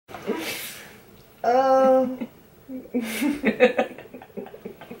This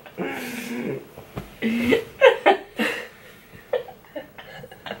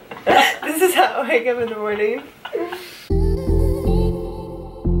is how I wake up in the morning.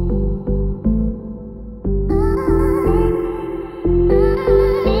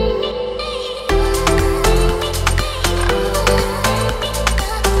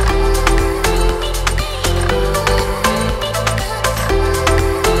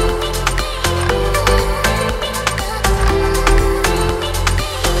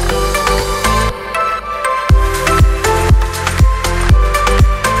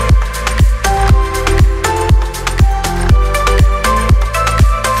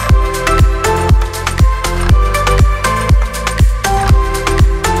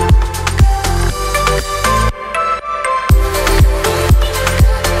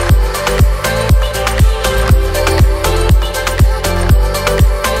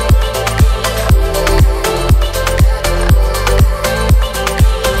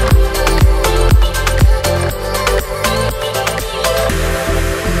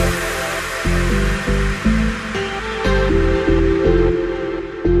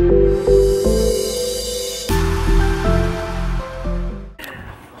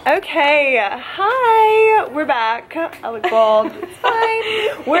 Okay, hi, we're back. I look bald, it's fine.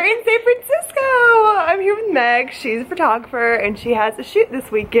 We're in San Francisco. I'm here with Meg. She's a photographer and she has a shoot this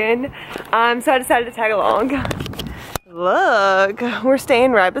weekend. So I decided to tag along. Look, we're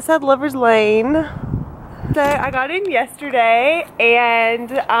staying right beside Lover's Lane. So I got in yesterday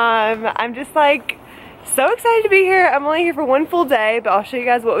and I'm just like so excited to be here. I'm only here for one full day, but I'll show you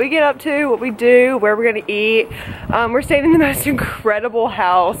guys what we get up to, what we do, where we're gonna eat. We're staying in the most incredible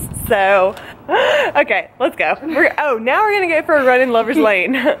house, so okay, let's go. Now we're gonna go for a run in Lover's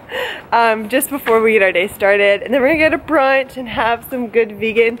Lane just before we get our day started, and then we're gonna go to brunch and have some good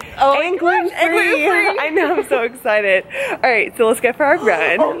vegan and gluten-free. I know, I'm so excited. All right, so let's go for our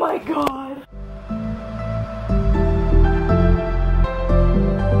run. Oh my god.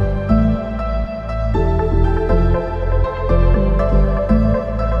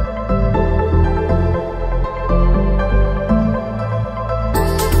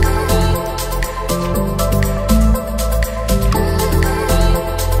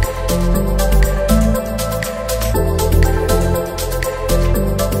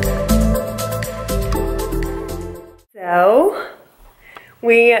 So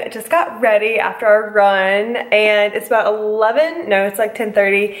we just got ready after our run and it's about 11, no, it's like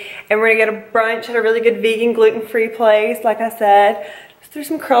 10:30, and we're gonna get a brunch at a really good vegan gluten-free place. Like I said, just threw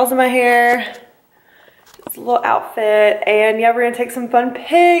some curls in my hair, just a little outfit, and yeah, we're gonna take some fun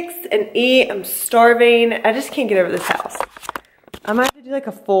pics and eat. I'm starving. I just can't get over this house. I might have to do like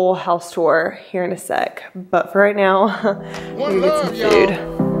a full house tour here in a sec, but for right now, we're gonna get some food.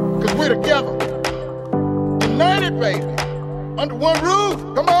 Cause we're together. United, baby, under one roof.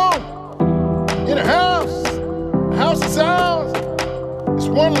 Come on, in a house of sounds. It's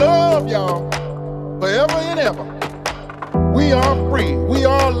one love, y'all, forever and ever. We are free, we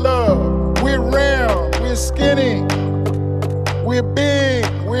are love. We're round, we're skinny, we're big,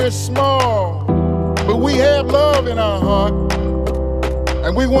 we're small, but we have love in our heart,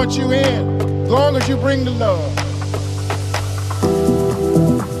 and we want you in, as long as you bring the love.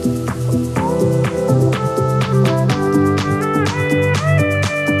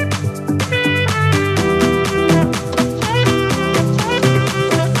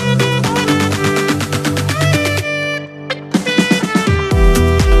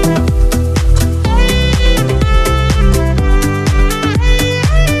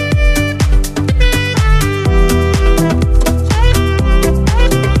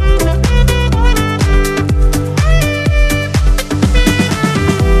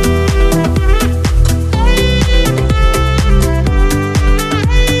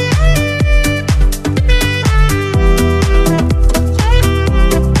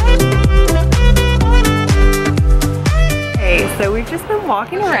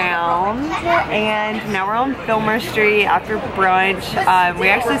 Walking around, and now we're on Fillmore Street after brunch. We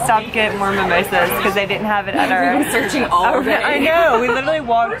actually stopped to get more mimosas because they didn't have it at our... We've been searching all day. I know, we literally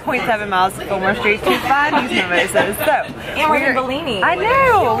walked 0.7 miles to Fillmore Street to find these mimosas. So, and we're in Bellini. I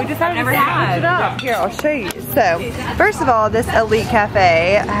know, we decided to switch it up. Here, I'll show you. So, first of all, this Elite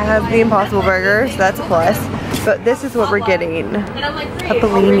Cafe has the Impossible Burger, so that's a plus. But this is what we're getting, a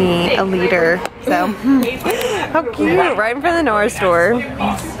Bellini, a liter. So, how cute, right in front of the Nora store.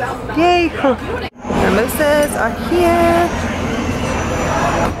 Yay! Mimosas are here.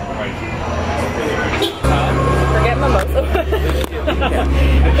 Forget mimosa.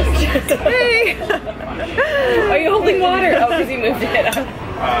 Hey! Are you holding water? Oh, because you moved it up.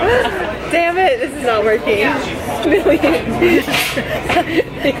 Damn it, this is not working.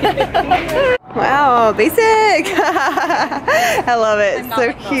 Wow, basic. I love it.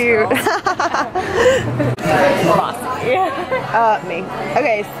 So cute. Me.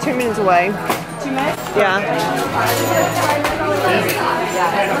 Okay, it's 2 minutes away. 2 minutes? Yeah.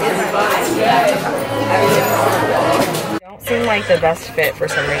 Don't seem like the best fit for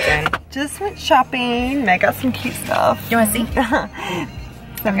some reason. Just went shopping. I got some cute stuff. You wanna see?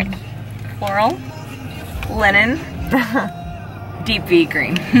 Okay. Floral, linen, deep V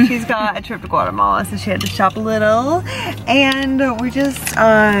green. She's got a trip to Guatemala, so she had to shop a little. And we're just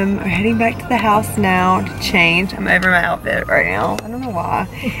we're heading back to the house now to change. I'm over my outfit right now. I don't know why.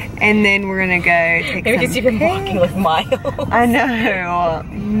 And then we're gonna go take Maybe because you've been walking like miles. I know.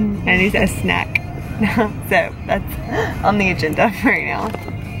 I need a snack. So that's on the agenda right now.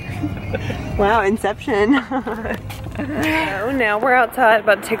 Wow, Inception. So now we're outside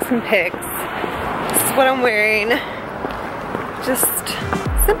about to take some pics. This is what I'm wearing. Just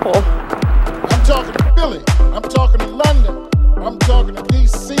simple. I'm talking to Philly. I'm talking to London. I'm talking to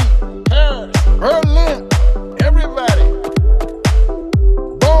DC, Paris, Berlin, everybody.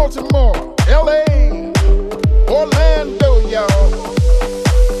 Baltimore, LA, Orlando, y'all.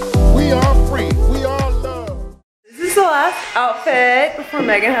 We are free. We are love. This is the last outfit before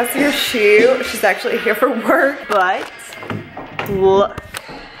Megan has to go shoot. She's actually here for work, but look.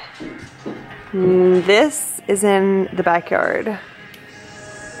 This is in the backyard.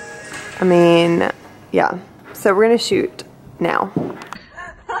 I mean, yeah. So we're gonna shoot now.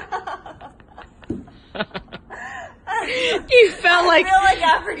 You felt like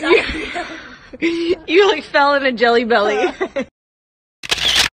you like fell in a jelly belly.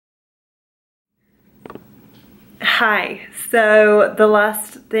 Hi. So the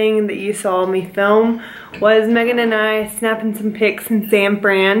last thing that you saw me film was Megan and I snapping some pics in San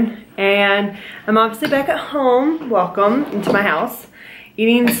Fran, and I'm obviously back at home. Welcome into my house.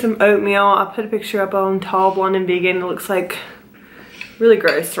 Eating some oatmeal. I put a picture up on Tall, Blonde, and Vegan. It looks like really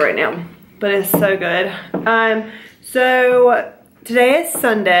gross right now, but it's so good. So today is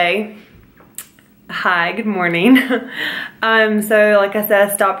Sunday. Hi, good morning. So like I said,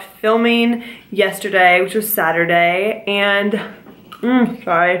 I stopped filming yesterday, which was Saturday, and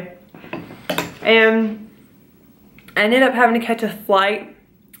sorry. And I ended up having to catch a flight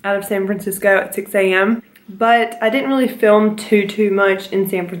out of San Francisco at 6 a.m. But I didn't really film too much in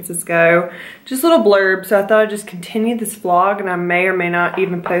San Francisco. Just little blurbs, so I thought I'd just continue this vlog, and I may or may not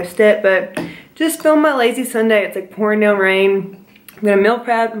even post it, but just film my lazy Sunday. It's like pouring down rain. I'm gonna meal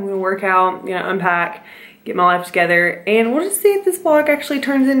prep, I'm gonna work out, I'm gonna unpack, get my life together, and we'll just see if this vlog actually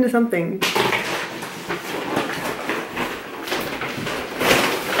turns into something.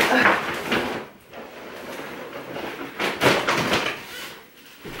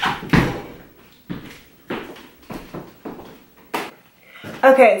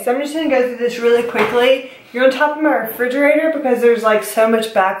 Okay, so I'm just gonna go through this really quickly. You're on top of my refrigerator because there's like so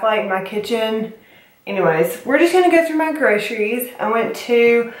much backlight in my kitchen. Anyways, we're just gonna go through my groceries. I went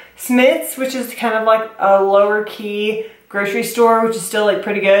to Smith's, which is kind of like a lower key grocery store, which is still like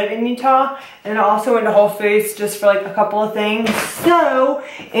pretty good in Utah. And I also went to Whole Foods just for like a couple of things. So,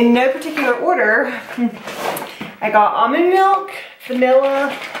 in no particular order, I got almond milk,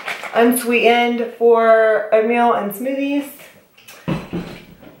 vanilla, unsweetened for oatmeal and smoothies.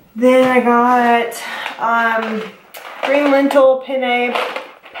 Then I got green lentil penne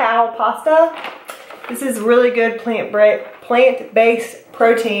pal pasta. This is really good plant-based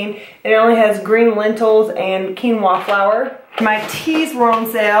protein. It only has green lentils and quinoa flour. My teas were on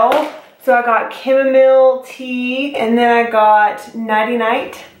sale. So I got chamomile tea, and then I got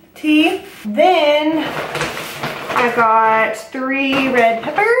nighty-night tea. Then I got 3 red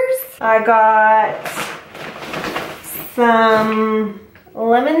peppers. I got some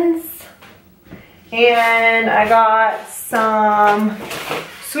lemons, and I got some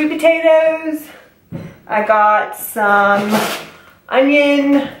sweet potatoes. I got some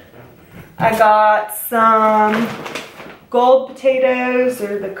onion. I got some gold potatoes.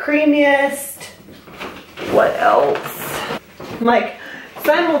 They're the creamiest. What else? I'm like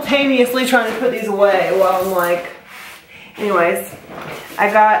simultaneously trying to put these away while I'm like, anyways. I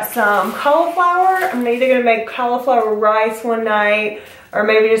got some cauliflower. I'm either gonna make cauliflower rice one night, or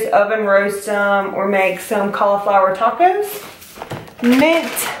maybe just oven roast them, or make some cauliflower tacos. Mint.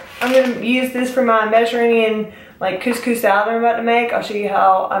 I'm gonna use this for my Mediterranean like couscous salad I'm about to make. I'll show you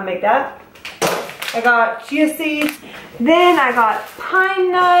how I make that. I got chia seeds. Then I got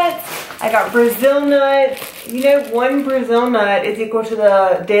pine nuts. I got Brazil nuts. You know, 1 Brazil nut is equal to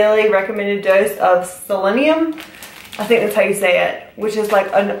the daily recommended dose of selenium. I think that's how you say it, which is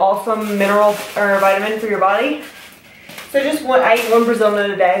like an awesome mineral or vitamin for your body. So just I eat 1 Brazil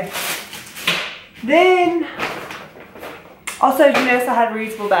nut a day. Then, also, did you notice I had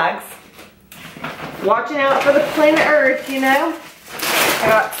reusable bags? Watching out for the planet Earth, you know? I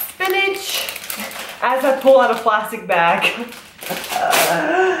got spinach as I pull out a plastic bag.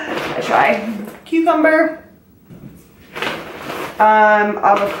 I try. Cucumber,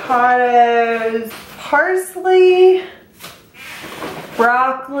 avocados, parsley,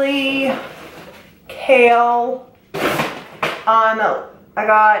 broccoli, kale. I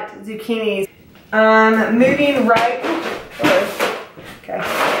got zucchinis. Moving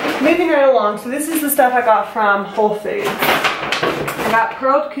right along. So this is the stuff I got from Whole Foods. I got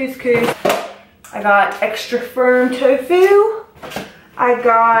pearled couscous. I got extra firm tofu. I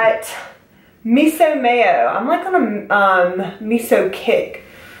got miso mayo. I'm like on a miso kick.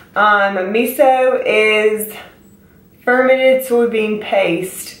 Miso is fermented soybean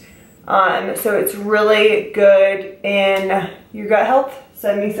paste. So it's really good in your gut health.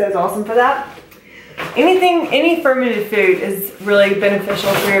 So miso is awesome for that. Any fermented food is really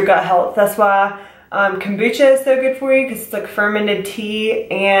beneficial for your gut health. That's why kombucha is so good for you, because it's like fermented tea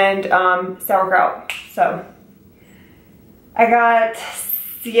and sauerkraut. So I got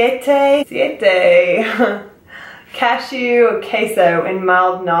siete cashew queso and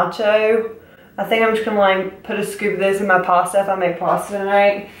mild nacho. I think I'm just gonna like put a scoop of this in my pasta if I make pasta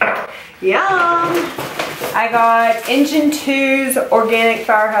tonight. Yum! I got Engine 2's organic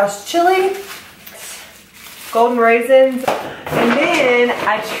firehouse chili, golden raisins, and then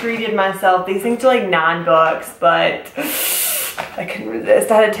I treated myself. These things are like $9, but I couldn't resist.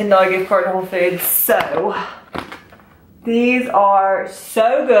 I had a $10 gift card to Whole Foods, so these are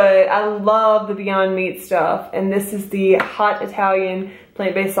so good. I love the Beyond Meat stuff, and this is the hot Italian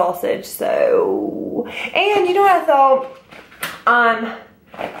plant-based sausage. So, and you know what I thought?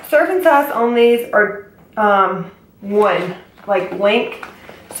 Serving size on these are 1 like length.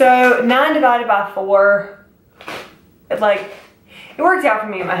 So 9 divided by 4. It works out for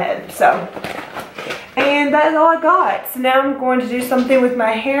me in my head. So, and that is all I got. So now I'm going to do something with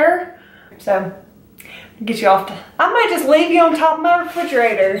my hair. So get you off to, I might just leave you on top of my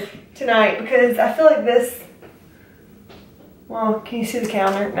refrigerator tonight, because I feel like this, well, can you see the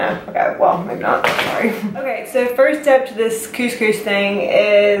counter? No, okay, well, maybe not, sorry. Okay, so first step to this couscous thing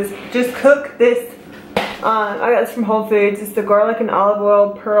is just cook this, I got this from Whole Foods. It's the garlic and olive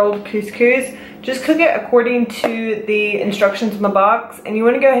oil pearled couscous. Just cook it according to the instructions in the box, and you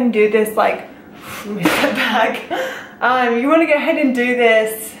want to go ahead and do this like, let me step back. You want to go ahead and do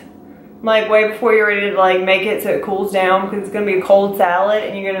this like way before you're ready to like make it, so it cools down, because it's going to be a cold salad,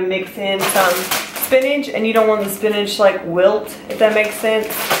 and you're going to mix in some spinach, and you don't want the spinach to like wilt, if that makes sense.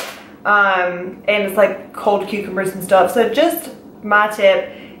 And it's like cold cucumbers and stuff. So just my tip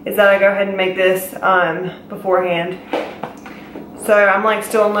is that I go ahead and make this beforehand. So I'm like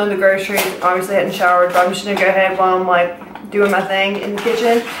still unloading the groceries, obviously hadn't showered, but I'm just gonna go ahead while I'm like doing my thing in the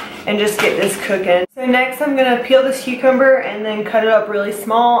kitchen and just get this cooking. So next I'm gonna peel this cucumber and then cut it up really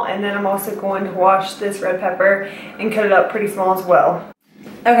small, and then I'm also going to wash this red pepper and cut it up pretty small as well.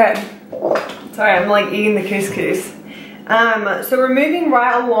 Okay, sorry, I'm like eating the couscous. So we're moving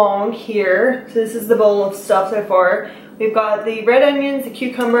right along here. So this is the bowl of stuff so far. We've got the red onions, the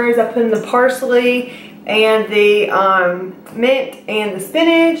cucumbers, I put in the parsley and the mint and the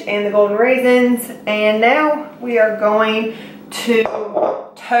spinach and the golden raisins. And now we are going to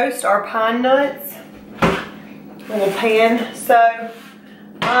toast our pine nuts in a little pan. So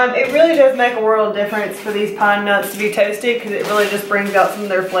it really does make a world of difference for these pine nuts to be toasted, because it really just brings out some of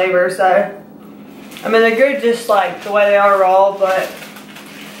their flavor. So I mean, they're good just like the way they are raw, but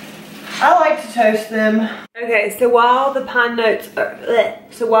I like to toast them. Okay, so while the pine nuts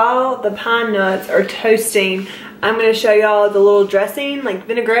are toasting, I'm gonna show y'all the little dressing, like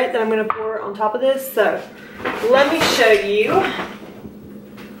vinaigrette, that I'm gonna pour on top of this. So let me show you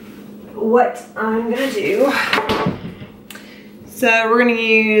what I'm gonna do. So we're gonna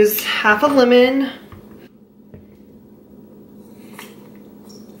use half a lemon.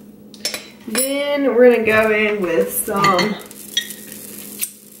 Then we're gonna go in with some,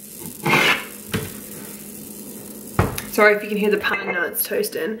 sorry if you can hear the pine nuts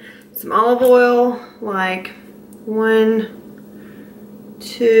toasting, some olive oil, like 1,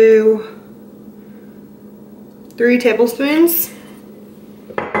 2, 3 tablespoons,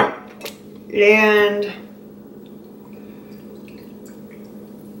 and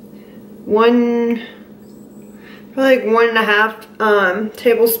probably like 1.5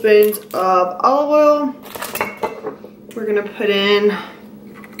 tablespoons of olive oil. We're gonna put in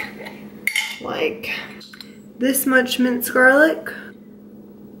like this much minced garlic.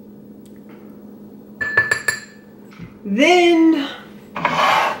 Then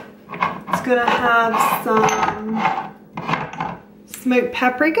it's gonna have some smoked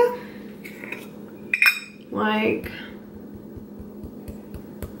paprika, like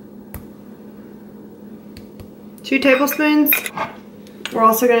 2 tablespoons. We're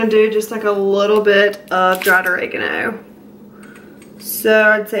also gonna do just like a little bit of dried oregano. So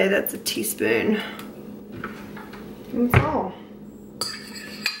I'd say that's a teaspoon. That's all.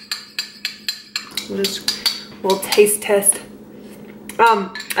 Just a little taste test.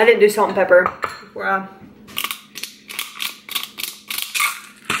 I didn't do salt and pepper before I...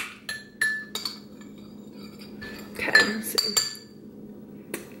 Okay, let's see.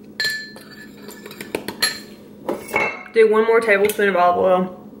 Do 1 more tablespoon of olive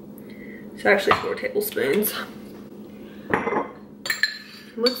oil. It's actually 4 tablespoons.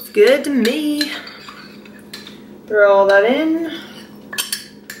 Looks good to me. Throw all that in.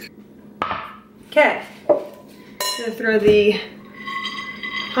 Okay. Gonna throw the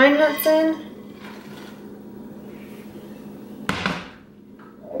pine nuts in.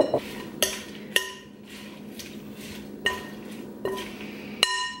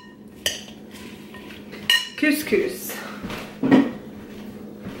 Couscous.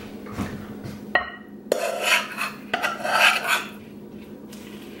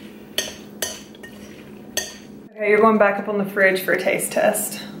 Okay, you're going back up on the fridge for a taste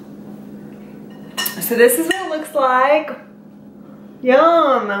test. So this is what it looks like.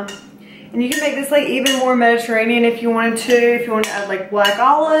 Yum. And you can make this like even more Mediterranean if you wanted to. If you want to add like black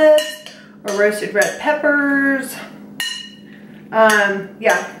olives or roasted red peppers.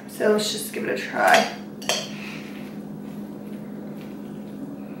 Yeah, so let's just give it a try.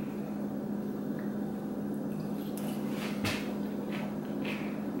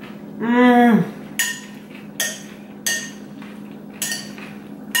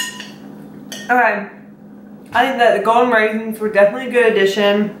 Okay, I think that the golden raisins were definitely a good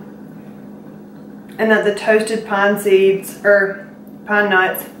addition, and that the toasted pine seeds, or pine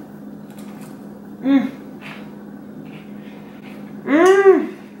nuts,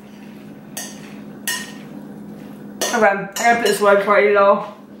 Okay, I gotta put this away before I eat it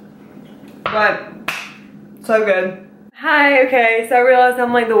all, but so good. Hi, okay, so I realized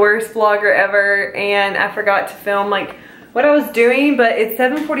I'm like the worst vlogger ever, and I forgot to film like what I was doing, but it's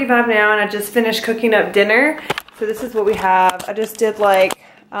 7:45 now and I just finished cooking up dinner. So this is what we have. I just did like,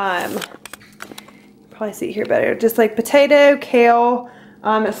 probably see it here better, just like potato, kale,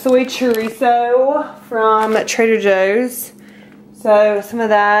 soy chorizo from Trader Joe's. So some of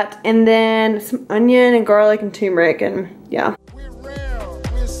that, and then some onion and garlic and turmeric, and yeah. We're round,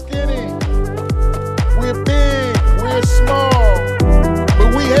 we're skinny, we're big, we're small,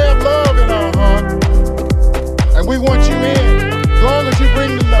 but we have love in our heart. And we want you in, as long as you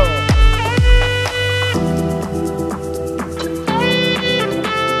bring the love.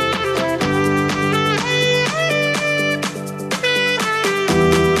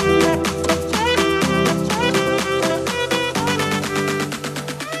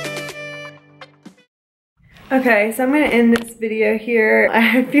 Okay, so I'm gonna end this video here. I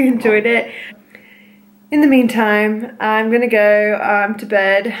hope you enjoyed it. In the meantime, I'm gonna go to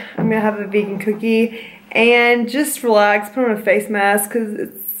bed. I'm gonna have a vegan cookie and just relax, put on a face mask, because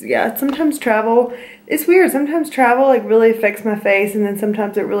it's, yeah, sometimes travel, it's weird. Sometimes travel like really affects my face, and then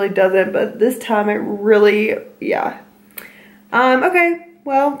sometimes it really doesn't, but this time it really, yeah. Okay,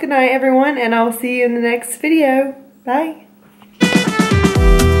 well, good night everyone, and I'll see you in the next video. Bye.